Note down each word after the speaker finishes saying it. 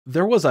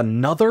There was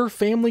another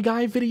Family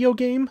Guy video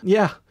game?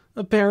 Yeah.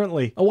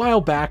 Apparently. A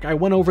while back, I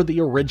went over the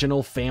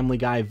original Family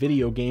Guy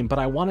video game, but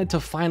I wanted to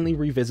finally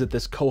revisit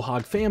this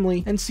Quahog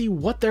family and see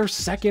what their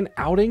second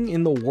outing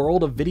in the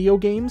world of video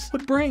games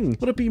would bring.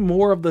 Would it be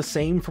more of the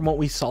same from what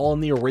we saw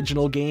in the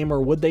original game,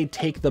 or would they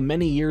take the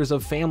many years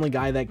of Family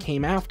Guy that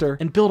came after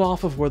and build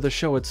off of where the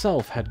show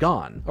itself had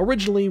gone?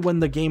 Originally, when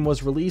the game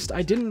was released,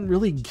 I didn't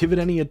really give it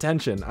any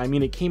attention. I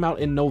mean, it came out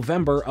in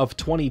November of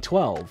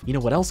 2012. You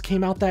know what else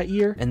came out that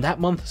year? And that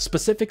month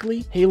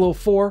specifically? Halo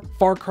 4,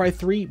 Far Cry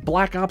 3,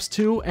 Black Ops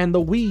 2, and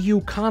the Wii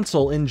U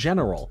console in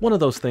general. One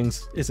of those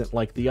things isn't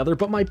like the other,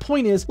 but my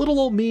point is, little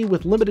old me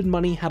with limited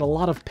money had a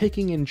lot of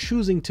picking and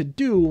choosing to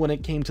do when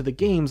it came to the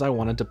games I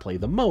wanted to play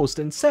the most,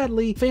 and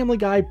sadly, Family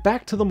Guy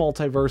Back to the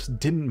Multiverse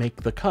didn't make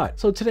the cut.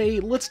 So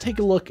today, let's take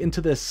a look into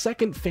this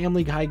second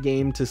Family Guy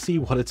game to see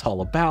what it's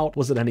all about.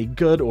 Was it any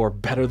good or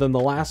better than the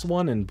last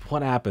one, and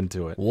what happened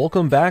to it?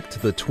 Welcome back to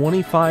the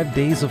 25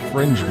 Days of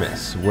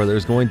Fringe-miss, where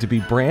there's going to be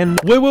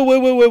brand-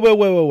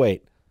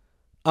 Wait.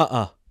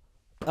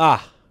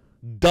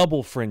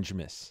 Double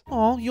Fringe-miss.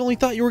 Aw, you only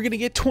thought you were gonna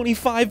get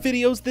 25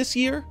 videos this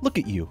year? Look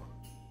at you.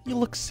 You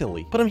look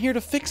silly. But I'm here to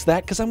fix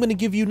that because I'm going to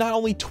give you not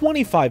only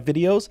 25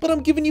 videos, but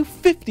I'm giving you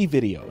 50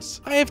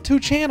 videos. I have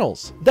 2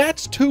 channels.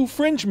 That's 2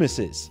 Fringe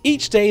misses.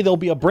 Each day there'll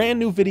be a brand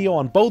new video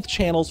on both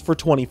channels for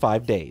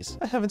 25 days.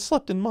 I haven't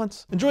slept in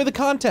months. Enjoy the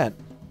content.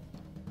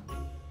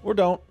 Or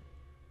don't.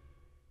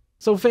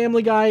 So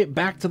Family Guy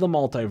Back to the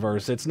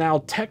Multiverse, it's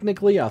now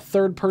technically a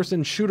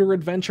third-person shooter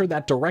adventure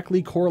that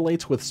directly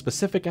correlates with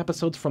specific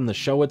episodes from the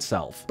show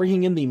itself,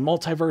 bringing in the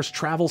multiverse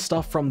travel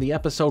stuff from the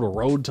episode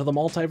Road to the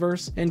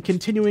Multiverse, and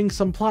continuing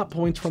some plot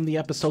points from the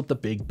episode The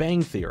Big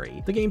Bang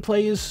Theory. The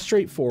gameplay is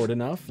straightforward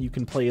enough. You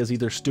can play as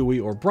either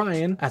Stewie or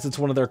Brian, as it's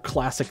one of their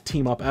classic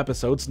team-up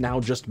episodes,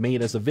 now just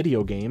made as a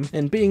video game,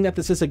 and being that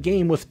this is a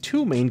game with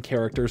 2 main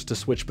characters to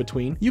switch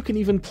between, you can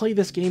even play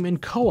this game in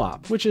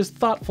co-op, which is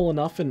thoughtful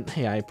enough, and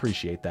hey, I appreciate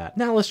that.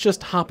 Now let's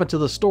just hop into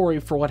the story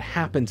for what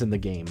happens in the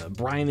game.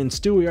 Brian and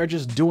Stewie are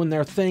just doing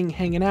their thing,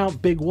 hanging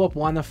out, big whoop,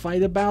 wanna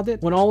fight about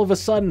it, when all of a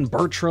sudden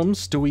Bertram,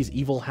 Stewie's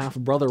evil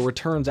half-brother,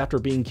 returns after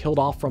being killed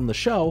off from the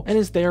show, and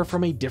is there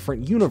from a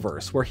different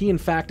universe, where he in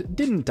fact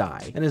didn't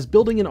die, and is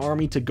building an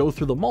army to go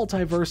through the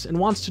multiverse and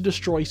wants to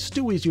destroy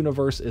Stewie's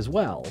universe as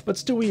well. But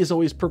Stewie is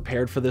always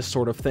prepared for this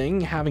sort of thing,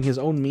 having his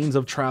own means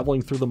of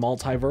traveling through the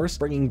multiverse,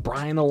 bringing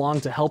Brian along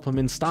to help him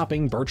in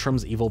stopping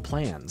Bertram's evil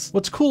plans.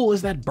 What's cool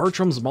is that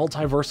Bertram's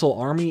multiversal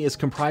army is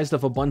comprised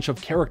of a bunch of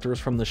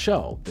characters from the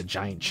show: the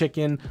Giant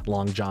Chicken,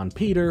 Long John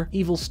Peter,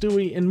 Evil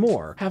Stewie, and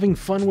more, having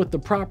fun with the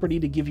property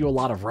to give you a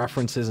lot of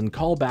references and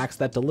callbacks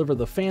that deliver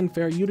the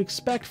fanfare you'd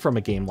expect from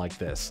a game like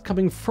this,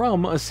 coming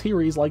from a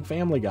series like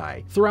Family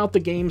Guy. Throughout the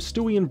game,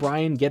 Stewie and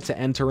Brian get to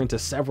enter into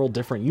several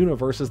different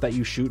universes that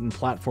you shoot and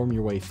platform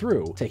your way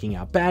through, taking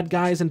out bad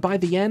guys, and by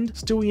the end,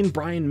 Stewie and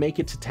Brian make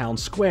it to Town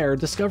Square,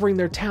 discovering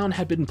their town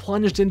had been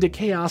plunged into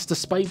chaos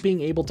despite being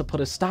able to put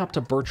a stop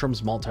to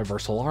Bertram's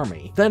multiversal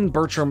army. Then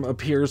Bertram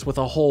appears with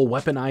a whole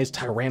weaponized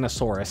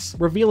Tyrannosaurus,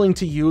 revealing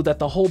to you that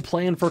the whole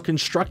plan for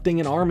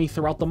constructing an army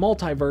throughout the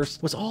multiverse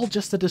was all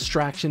just a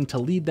distraction to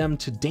lead them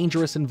to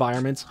dangerous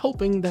environments,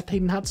 hoping that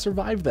they'd not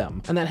survive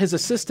them, and that his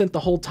assistant the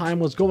whole time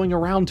was going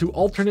around to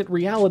alternate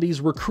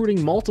realities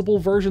recruiting multiple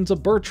versions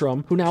of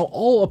Bertram, who now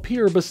all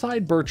appear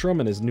beside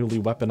Bertram and his newly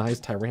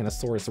weaponized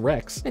Tyrannosaurus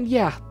Rex. And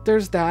yeah,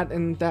 there's that,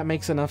 and that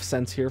makes enough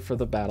sense here for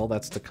the battle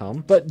that's to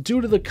come. But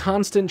due to the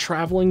constant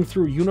traveling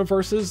through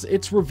universes,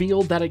 it's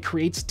revealed that it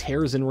creates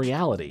tears in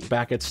reality.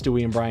 Back at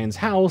Stewie and Brian's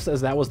house,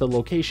 as that was the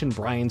location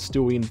Brian,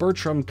 Stewie, and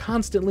Bertram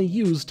constantly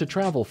used to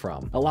travel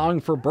from,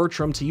 allowing for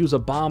Bertram to use a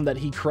bomb that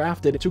he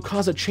crafted to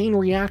cause a chain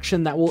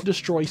reaction that will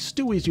destroy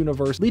Stewie's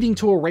universe, leading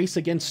to a race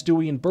against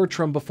Stewie and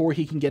Bertram before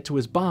he can get to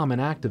his bomb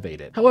and activate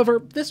it.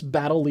 However, this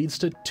battle leads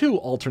to 2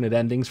 alternate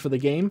endings for the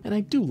game, and I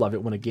do love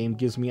it when a game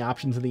gives me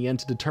options in the end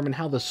to determine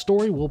how the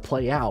story will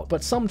play out,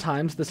 but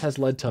sometimes this has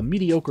led to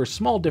mediocre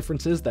small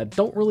differences that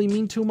don't really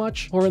mean too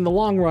much, or in the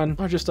long run,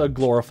 are just a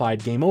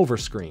glorified game over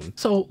screen.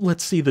 So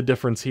let's see the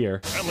difference here.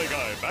 Family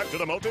Guy Back to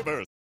the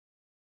Multiverse.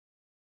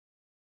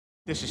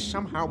 This is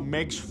somehow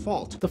Meg's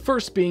fault. The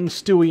first being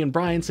Stewie and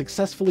Brian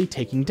successfully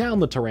taking down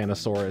the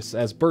Tyrannosaurus,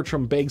 as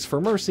Bertram begs for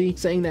mercy,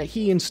 saying that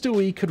he and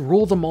Stewie could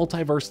rule the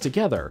multiverse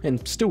together,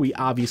 and Stewie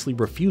obviously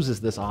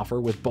refuses this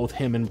offer, with both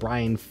him and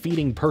Brian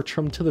feeding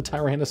Bertram to the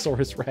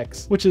Tyrannosaurus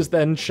Rex, which is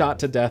then shot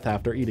to death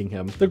after eating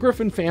him. The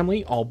Griffin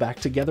family, all back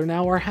together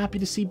now, are happy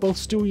to see both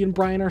Stewie and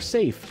Brian are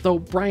safe, though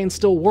Brian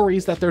still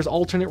worries that there's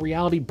alternate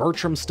reality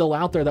Bertram still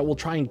out there that will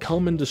try and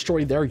come and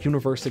destroy their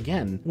universe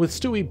again, with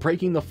Stewie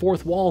breaking the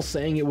 4th wall,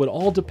 saying it would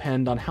all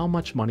depend on how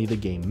much money the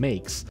game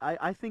makes.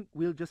 I think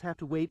we'll just have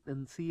to wait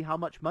and see how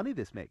much money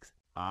this makes.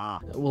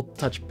 We'll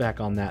touch back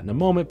on that in a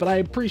moment, but I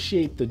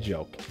appreciate the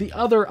joke. The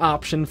other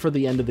option for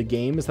the end of the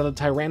game is that the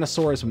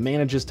Tyrannosaurus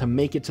manages to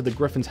make it to the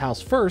Griffin's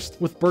house first,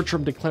 with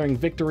Bertram declaring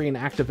victory and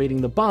activating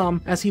the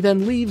bomb, as he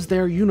then leaves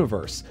their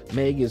universe.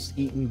 Meg is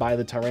eaten by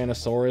the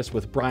Tyrannosaurus,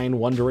 with Brian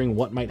wondering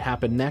what might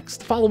happen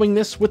next, following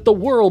this with the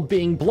world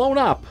being blown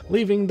up,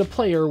 leaving the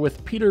player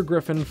with Peter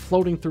Griffin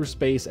floating through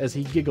space as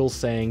he giggles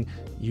saying,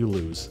 "You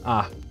lose."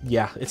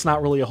 Yeah, it's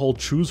not really a whole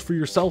choose for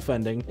yourself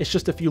ending. It's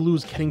just if you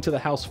lose getting to the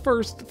house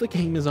first, the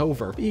game is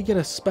over. But you get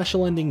a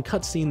special ending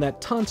cutscene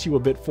that taunts you a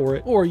bit for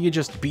it, or you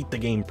just beat the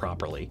game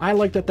properly. I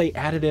like that they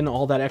added in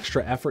all that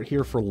extra effort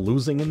here for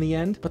losing in the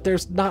end, but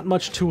there's not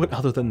much to it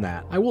other than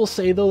that. I will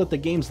say though that the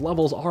game's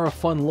levels are a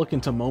fun look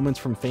into moments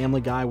from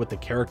Family Guy with the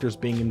characters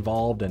being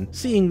involved, and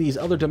seeing these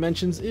other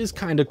dimensions is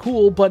kinda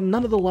cool, but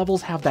none of the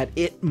levels have that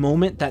it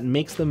moment that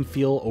makes them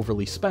feel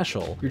overly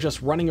special. You're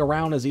just running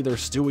around as either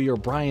Stewie or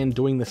Brian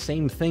doing the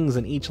same things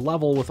in each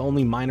level with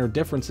only minor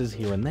differences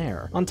here and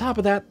there. On top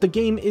of that, the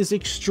game is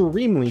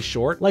extremely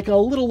short, like a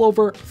little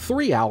over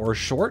 3 hours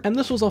short, and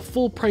this was a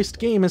full-priced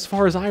game as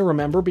far as I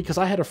remember because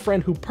I had a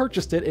friend who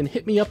purchased it and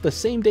hit me up the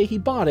same day he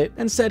bought it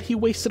and said he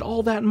wasted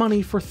all that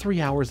money for 3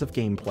 hours of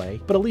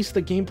gameplay. But at least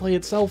the gameplay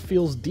itself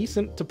feels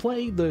decent to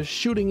play, the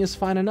shooting is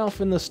fine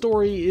enough, and the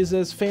story is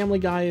as Family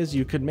Guy as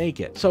you could make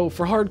it. So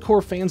for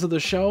hardcore fans of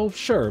the show,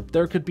 sure,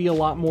 there could be a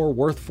lot more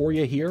worth for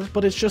you here,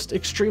 but it's just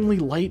extremely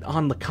light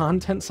on the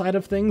content side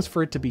of things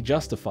for it to be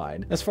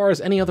justified. As far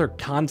as any other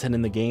content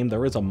in the game,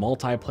 there is a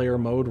multiplayer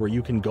mode where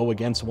you can go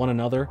against one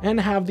another and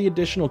have the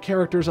additional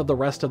characters of the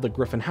rest of the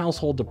Griffin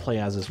household to play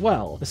as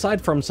well.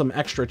 Aside from some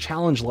extra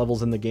challenge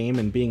levels in the game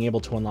and being able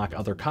to unlock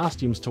other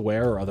costumes to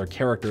wear or other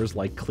characters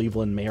like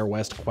Cleveland, Mayor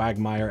West,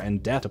 Quagmire,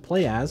 and Death to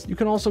play as, you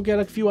can also get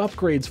a few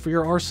upgrades for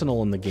your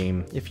arsenal in the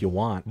game if you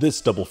want.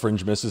 This Double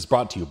Fringe Miss is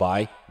brought to you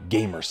by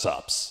Gamer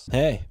Sups.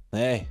 Hey,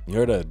 you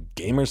heard of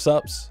Gamer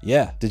Sups?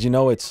 Yeah. Did you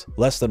know it's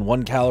less than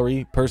 1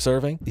 calorie per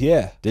serving?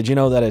 Yeah. Did you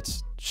know that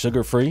it's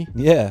sugar-free?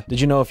 Yeah.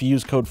 Did you know if you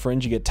use code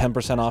FRINGE, you get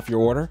 10% off your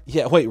order?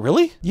 Yeah, wait,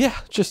 really? Yeah,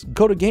 just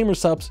go to Gamer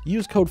Sups,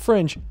 use code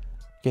FRINGE,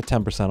 get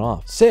 10%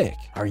 off. Sick.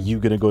 Are you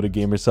gonna go to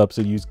GamerSups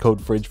and use code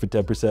FRINGE for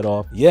 10%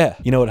 off? Yeah.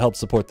 You know it helps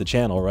support the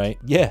channel, right?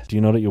 Yeah. Do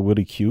you know that you're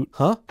really cute?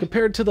 Huh?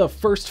 Compared to the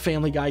first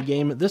Family Guy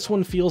game, this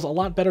one feels a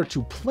lot better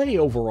to play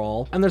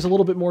overall, and there's a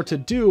little bit more to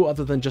do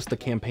other than just the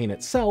campaign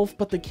itself,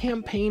 but the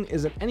campaign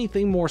isn't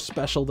anything more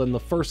special than the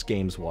first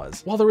game's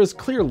was. While there is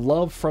clear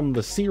love from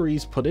the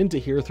series put into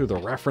here through the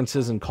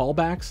references and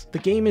callbacks, the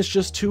game is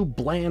just too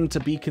bland to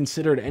be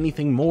considered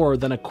anything more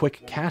than a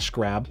quick cash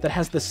grab that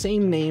has the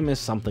same name as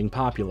something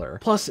popular.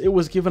 Plus, it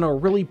was given a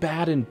really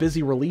bad and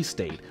busy release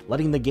date,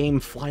 letting the game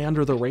fly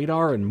under the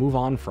radar and move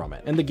on from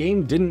it. And the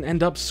game didn't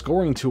end up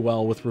scoring too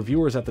well with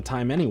reviewers at the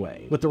time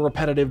anyway, with the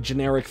repetitive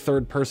generic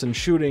third-person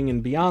shooting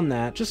and beyond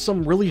that, just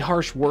some really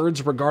harsh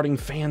words regarding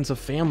fans of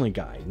Family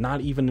Guy, not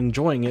even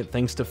enjoying it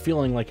thanks to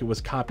feeling like it was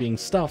copying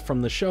stuff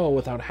from the show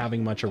without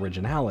having much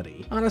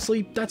originality.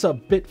 Honestly, that's a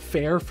bit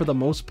fair for the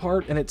most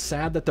part, and it's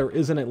sad that there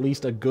isn't at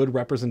least a good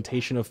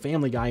representation of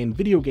Family Guy in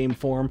video game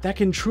form that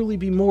can truly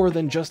be more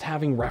than just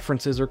having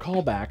references or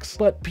callbacks.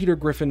 But Peter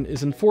Griffin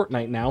is in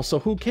Fortnite now, so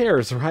who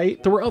cares,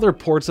 right? There were other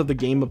ports of the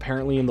game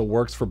apparently in the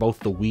works for both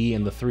the Wii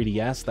and the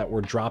 3DS that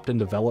were dropped in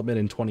development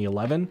in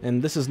 2011,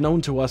 and this is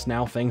known to us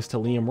now thanks to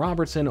Liam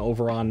Robertson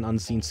over on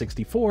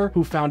Unseen64,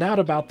 who found out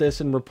about this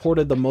and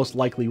reported the most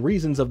likely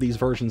reasons of these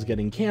versions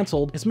getting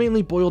cancelled is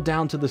mainly boiled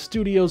down to the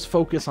studio's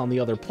focus on the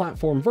other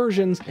platform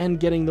versions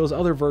and getting those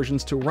other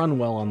versions to run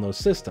well on those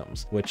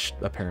systems, which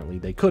apparently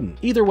they couldn't.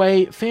 Either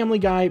way, Family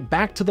Guy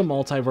Back to the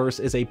Multiverse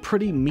is a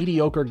pretty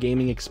mediocre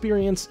gaming experience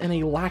and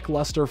a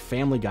lackluster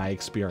Family Guy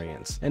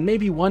experience. And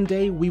maybe one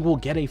day we will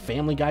get a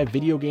Family Guy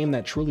video game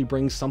that truly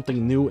brings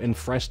something new and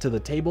fresh to the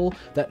table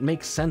that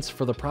makes sense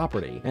for the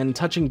property. And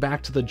touching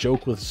back to the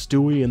joke with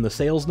Stewie and the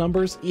sales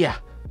numbers, yeah,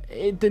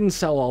 it didn't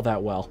sell all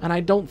that well, and I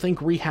don't think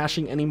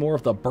rehashing any more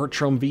of the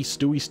Bertram v.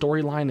 Stewie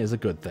storyline is a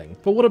good thing.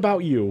 But what about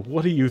you?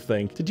 What do you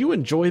think? Did you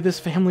enjoy this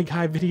Family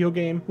Guy video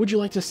game? Would you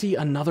like to see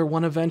another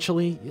one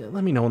eventually?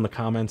 Let me know in the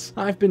comments.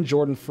 I've been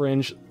Jordan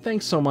Fringe.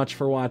 Thanks so much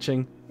for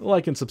watching.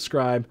 Like and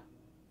subscribe.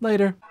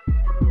 Later.